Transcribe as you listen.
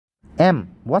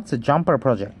What's a jumper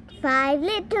project? 5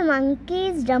 little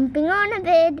monkeys jumping on a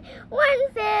bed. One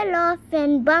fell off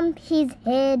and bumped his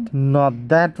head. Not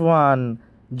that one.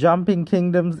 Jumping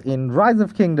Kingdoms in Rise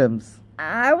of Kingdoms.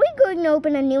 Are we going to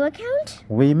open a new account?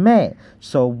 We may.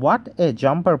 So what a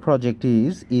jumper project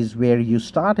is where you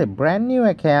start a brand new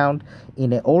account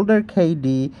in an older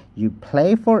KD, you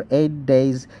play for 8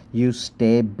 days, you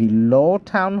stay below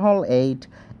Town Hall 8,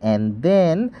 and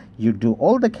then you do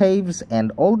all the caves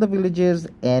and all the villages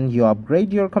and you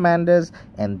upgrade your commanders,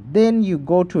 and then you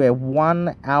go to a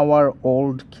 1 hour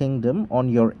old kingdom on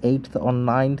your 8th or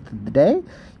 9th day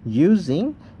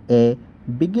using a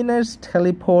beginner's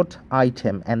teleport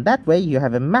item, and that way you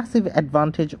have a massive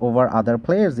advantage over other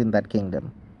players in that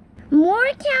kingdom. More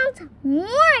accounts, more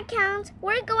accounts.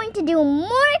 We're going to do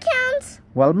more accounts.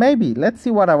 Well, maybe. Let's see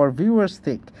what our viewers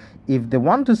think. If they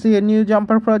want to see a new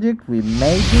jumper project, we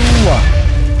may do one.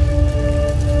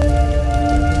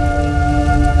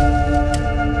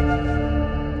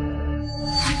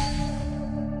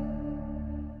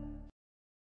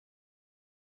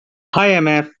 Hi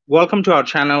MF, welcome to our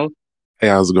channel. Hey,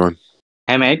 how's it going?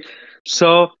 Hey mate.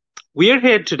 So we're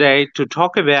here today to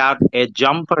talk about a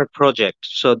jumper project.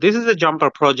 So this is a jumper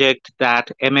project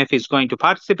that MF is going to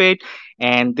participate,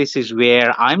 and this is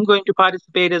where I'm going to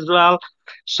participate as well.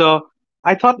 So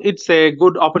I thought it's a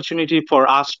good opportunity for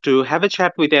us to have a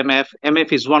chat with MF.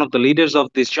 MF is one of the leaders of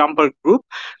this jumper group,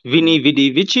 Veni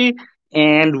Vidi Vici,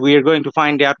 and we're going to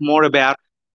find out more about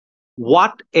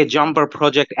what a jumper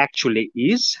project actually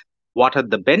is, what are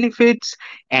the benefits,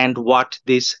 and what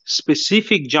this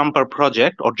specific jumper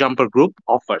project or jumper group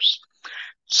offers.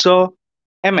 So,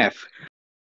 MF,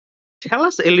 tell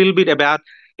us a little bit about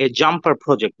a jumper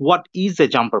project. What is a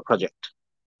jumper project?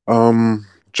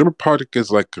 Jumper project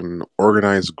is like an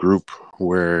organized group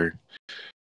where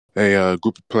a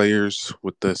group of players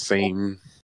with the same,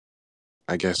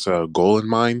 I guess, goal in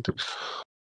mind,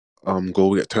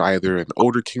 go to either an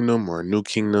older kingdom or a new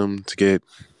kingdom to get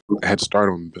a head start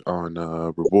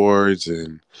on rewards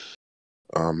and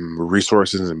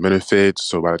resources and benefits.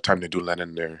 So by the time they do land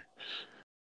in their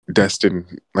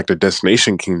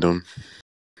destination kingdom,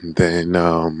 then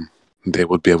they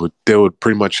would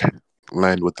pretty much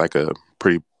land with like a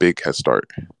pretty big head start.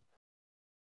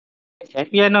 Okay.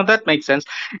 Yeah, no, that makes sense.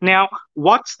 Now,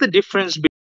 what's the difference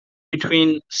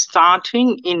between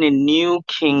starting in a new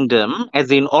kingdom, as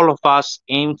in all of us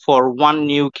aim for one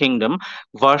new kingdom,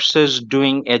 versus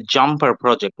doing a jumper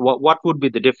project? What would be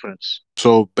the difference?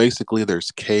 So basically there's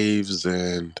caves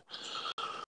and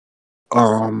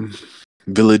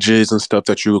villages and stuff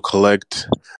that you would collect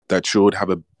that you would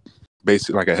have a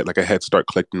basic like a head start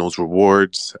collecting those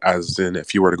rewards, as in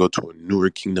if you were to go to a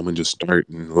newer kingdom and just start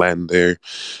and land there,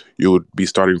 you would be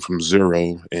starting from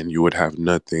zero and you would have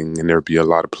nothing, and there'd be a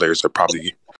lot of players that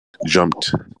probably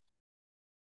jumped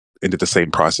into the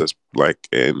same process,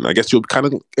 and I guess you'll kind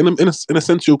of in a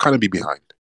sense you'll kind of be behind.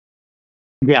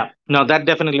 Yeah, no, that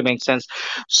definitely makes sense.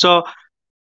 So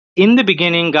in the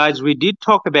beginning, guys, we did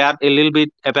talk about a little bit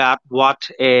about what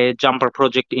a jumper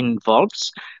project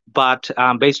involves, but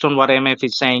based on what MF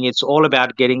is saying, it's all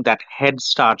about getting that head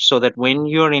start so that when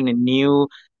you're in a new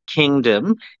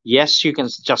kingdom, yes, you can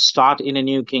just start in a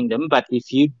new kingdom, but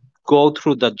if you go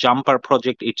through the jumper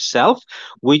project itself,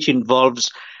 which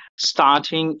involves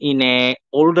starting in a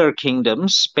older kingdom,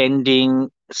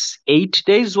 spending 8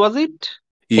 days, was it?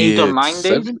 Yeah, 8 or 9 days?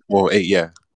 7? Well, 8, yeah.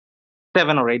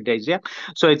 7 or 8 days, yeah.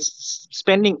 So it's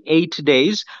spending 8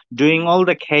 days doing all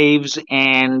the caves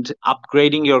and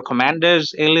upgrading your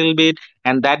commanders a little bit,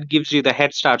 and that gives you the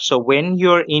head start. So when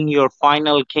you're in your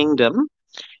final kingdom,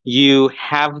 you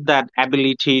have that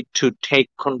ability to take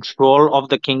control of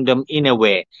the kingdom in a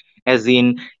way, as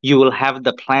in you will have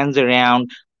the plans around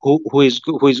who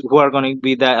are going to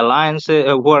be the alliance,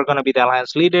 who are going to be the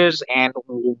alliance leaders, and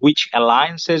which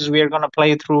alliances we are going to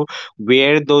play through,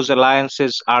 where those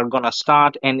alliances are going to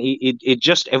start, and it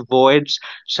just avoids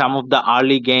some of the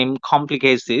early game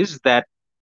complications that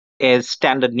a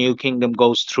standard new kingdom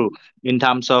goes through in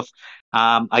terms of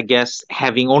I guess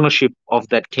having ownership of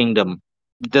that kingdom.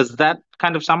 Does that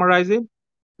kind of summarize it?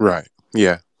 Right.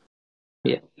 Yeah.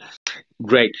 Yeah.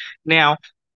 Great. Now,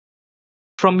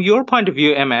 from your point of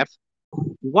view, MF,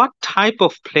 what type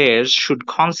of players should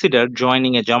consider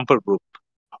joining a jumper group?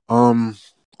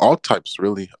 All types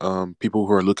really. People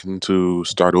who are looking to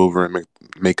start over and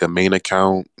make a main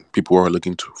account. People who are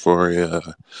looking for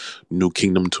a new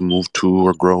kingdom to move to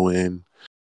or grow in.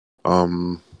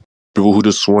 People who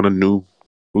just want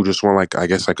like I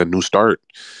guess like a new start.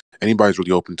 Anybody's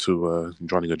really open to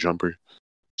joining a jumper.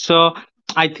 So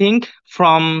I think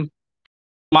from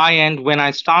my end, when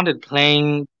I started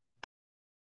playing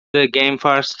the game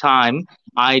first time,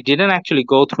 I didn't actually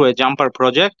go through a jumper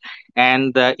project.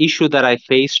 And the issue that I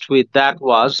faced with that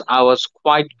was I was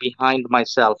quite behind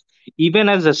myself. Even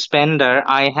as a spender,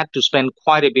 I had to spend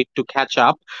quite a bit to catch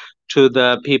up to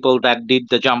the people that did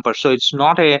the jumper. So it's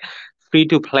not a free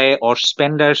to play or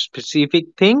spender specific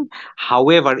thing.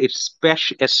 However, it's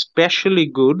especially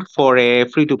good for a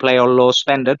free to play or low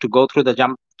spender to go through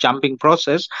the jumping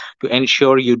process to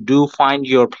ensure you do find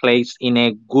your place in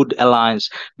a good alliance,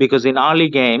 because in early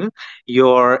game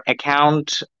your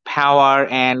account power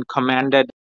and commander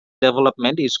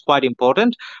development is quite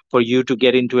important for you to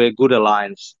get into a good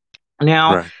alliance.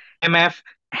 Now, Right. MF,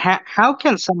 how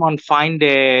can someone find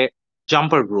a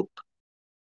jumper group?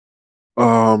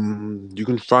 You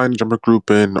can find jumper group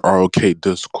in RoK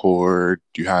Discord.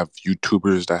 You have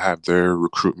YouTubers that have their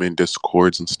recruitment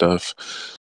discords and stuff.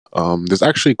 There's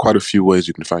actually quite a few ways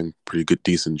you can find pretty good,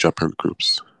 decent jumper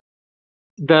groups.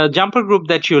 The jumper group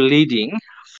that you're leading,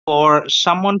 for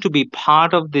someone to be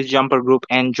part of this jumper group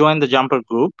and join the jumper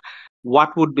group,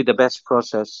 what would be the best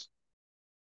process?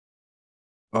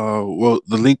 Well,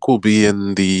 the link will be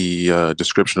in the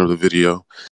description of the video,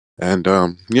 and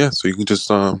yeah, so you can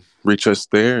just reach us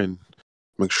there and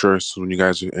make sure so when you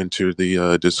guys enter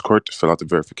the Discord to fill out the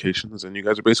verifications, and you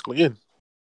guys are basically in.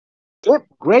 Good,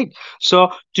 great. So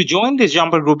to join this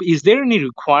jumper group, is there any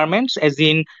requirements? As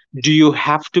in, do you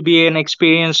have to be an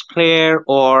experienced player,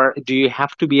 or do you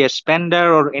have to be a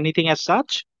spender, or anything as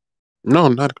such? No,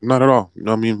 not at all.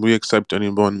 I mean, we accept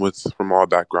anyone with from all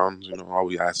backgrounds. All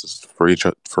we ask is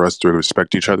for us to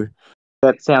respect each other.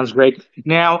 That sounds great.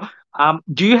 Now,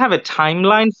 do you have a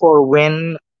timeline for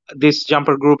when this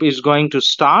jumper group is going to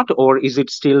start, or is it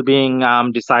still being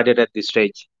decided at this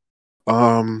stage?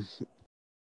 Um,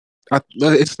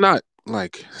 it's not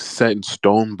like set in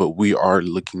stone, but we are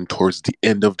looking towards the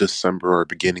end of December or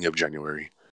beginning of January.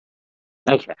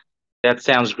 Okay, that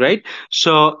sounds great.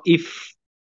 So if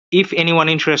anyone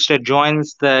interested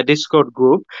joins the Discord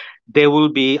group, they will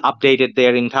be updated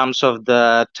there in terms of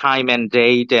the time and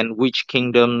date and which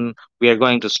kingdom we are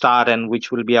going to start and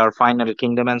which will be our final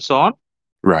kingdom and so on.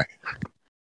 Right.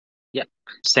 Yeah,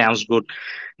 sounds good.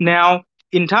 Now,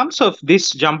 in terms of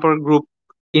this jumper group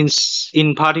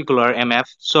in particular, MF,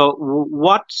 so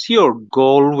what's your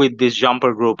goal with this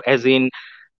jumper group? As in,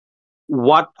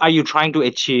 what are you trying to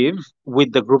achieve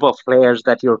with the group of players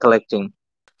that you're collecting?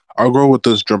 Our goal with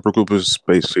this jumper group is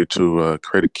basically to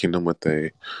create a kingdom with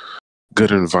a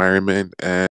good environment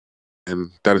and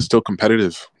that is still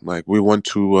competitive. Like we want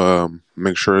to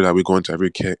make sure that we go into every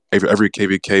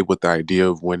KVK with the idea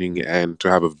of winning and to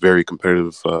have a very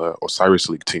competitive Osiris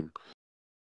League team.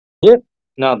 Yeah,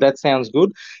 no, that sounds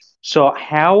good. So,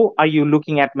 how are you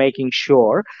looking at making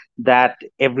sure that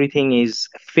everything is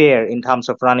fair in terms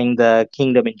of running the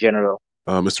kingdom in general?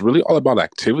 It's really all about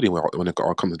activity when it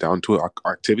all comes down to it.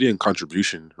 Activity and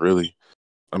contribution, really.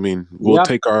 I mean,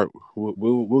 Yeah,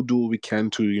 we'll do what we can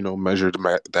to measure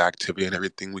the activity and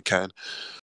everything we can.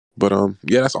 But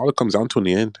yeah, that's all it comes down to in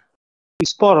the end.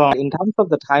 spot on. In terms of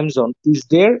the time zone, is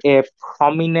there a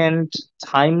prominent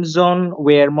time zone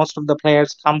where most of the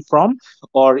players come from,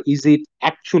 or is it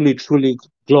actually truly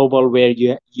global where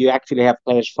you actually have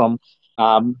players from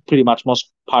pretty much most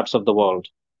parts of the world?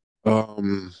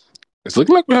 Um, it's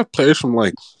looking like we have players from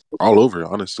like all over,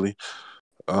 honestly.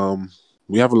 Um,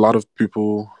 we have a lot of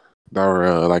people that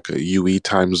are like a UE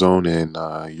time zone and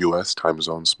US time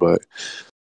zones, but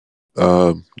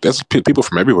there's people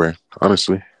from everywhere,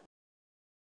 honestly.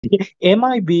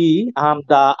 MIB,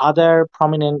 the other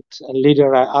prominent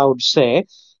leader, I would say,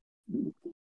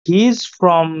 he's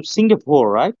from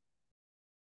Singapore, right?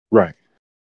 Right.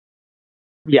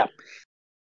 Yeah.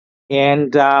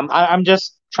 And I'm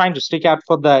just trying to stick out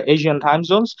for the Asian time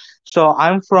zones. So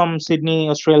I'm from Sydney,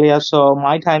 Australia. So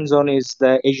my time zone is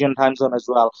the Asian time zone as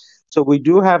well. So we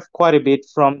do have quite a bit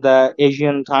from the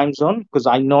Asian time zone because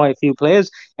I know a few players.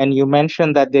 And you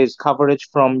mentioned that there's coverage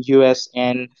from US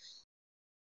and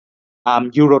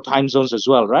Euro time zones as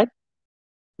well, right?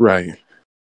 Right.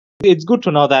 It's good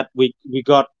to know that we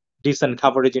got decent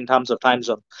coverage in terms of time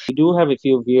zone. We do have a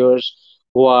few viewers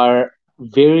who are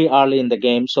very early in the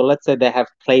game. So let's say they have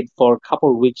played for a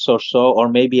couple weeks or so, or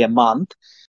maybe a month.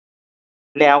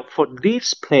 Now, for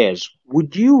these players,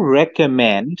 would you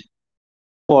recommend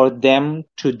for them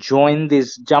to join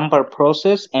this jumper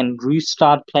process and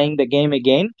restart playing the game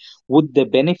again? Would they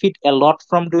benefit a lot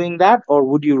from doing that, or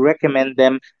would you recommend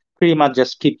them pretty much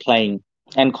just keep playing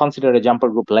and consider a jumper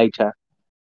group later?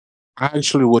 I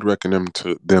actually would recommend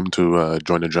to them to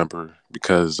join the jumper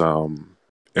because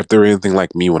if they're anything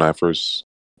like me when I first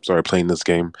started playing this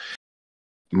game,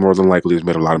 more than likely has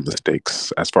made a lot of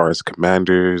mistakes as far as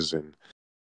commanders and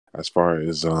as far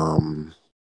as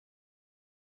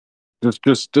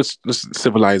just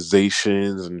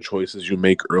civilizations and choices you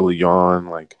make early on.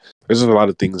 Like there's a lot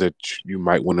of things that you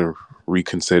might want to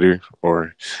reconsider,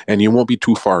 or and you won't be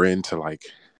too far into like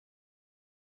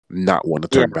not want to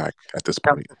Yeah. turn back at this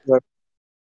terms point. of your-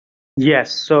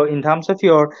 Yes. So in terms of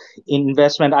your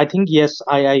investment, I think yes,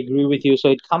 I agree with you. So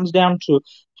it comes down to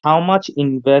how much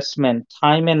investment,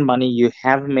 time and money you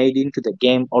have made into the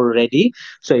game already.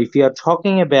 So if you're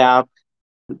talking about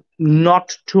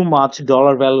not too much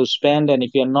dollar value spent, and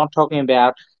if you're not talking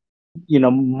about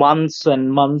months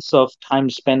and months of time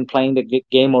spent playing the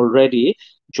game already,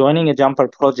 joining a jumper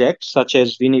project such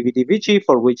as Vini Vidi Vici,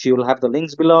 for which you'll have the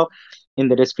links below in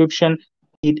the description,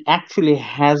 it actually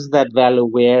has that value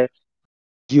where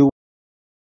you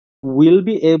will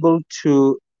be able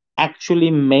to actually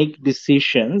make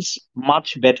decisions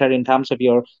much better in terms of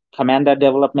your commander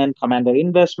development, commander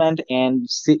investment, and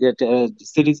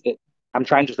cities. I'm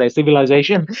trying to say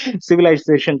civilization,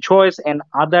 civilization choice, and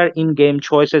other in-game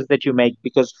choices that you make.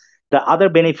 Because the other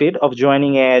benefit of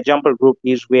joining a jumper group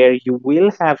is where you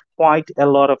will have quite a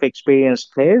lot of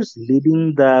experienced players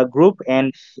leading the group,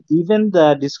 and even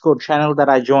the Discord channel that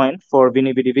I joined for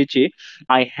Vini Vidi Vici,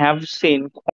 I have seen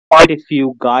quite a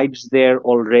few guides there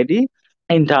already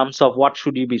in terms of what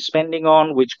should you be spending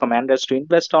on, which commanders to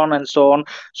invest on, and so on.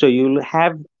 So you'll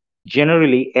have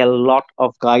generally a lot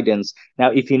of guidance. Now,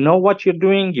 if you know what you're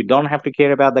doing, you don't have to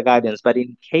care about the guidance. But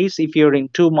in case if you're in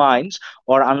two minds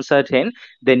or uncertain,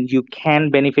 then you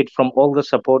can benefit from all the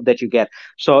support that you get.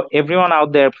 So everyone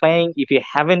out there playing, if you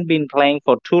haven't been playing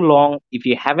for too long, if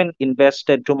you haven't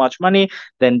invested too much money,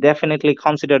 then definitely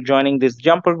consider joining this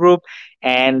jumper group.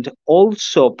 And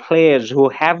also players who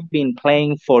have been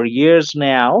playing for years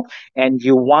now and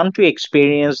you want to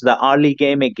experience the early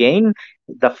game again,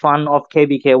 the fun of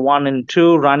KBK 1 and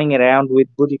 2, running around with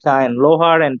Boudica and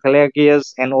Lohar and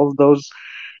Pelagius and all those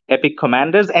epic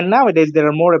commanders. And nowadays there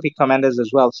are more epic commanders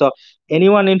as well. So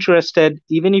anyone interested,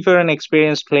 even if you're an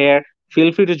experienced player,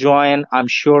 feel free to join. I'm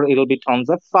sure it'll be tons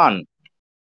of fun.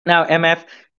 Now, MF,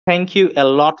 thank you a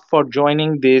lot for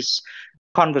joining this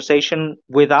conversation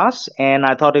with us. And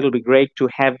I thought it'll be great to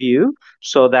have you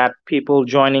so that people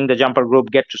joining the jumper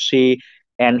group get to see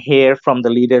and hear from the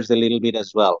leaders a little bit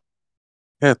as well.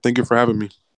 Yeah, thank you for having me.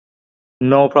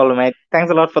 No problem, mate. Thanks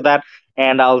a lot for that.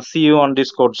 And I'll see you on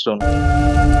Discord soon.